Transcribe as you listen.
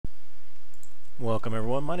Welcome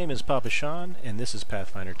everyone, my name is Papa Sean and this is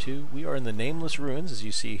Pathfinder 2. We are in the Nameless Ruins as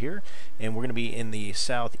you see here, and we're going to be in the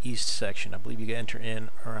southeast section. I believe you enter in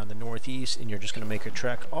around the northeast and you're just going to make a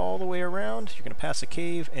trek all the way around. You're going to pass a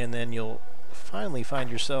cave and then you'll finally find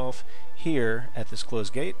yourself here at this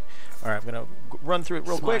closed gate. Alright, I'm going to run through it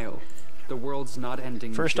real quick. The world's not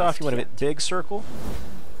ending. First off, you want to hit big circle,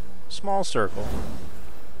 small circle,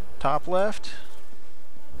 top left,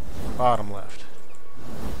 bottom left.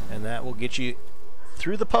 And that will get you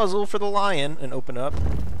through the puzzle for the lion and open up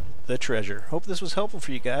the treasure. Hope this was helpful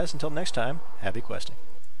for you guys. Until next time, happy questing.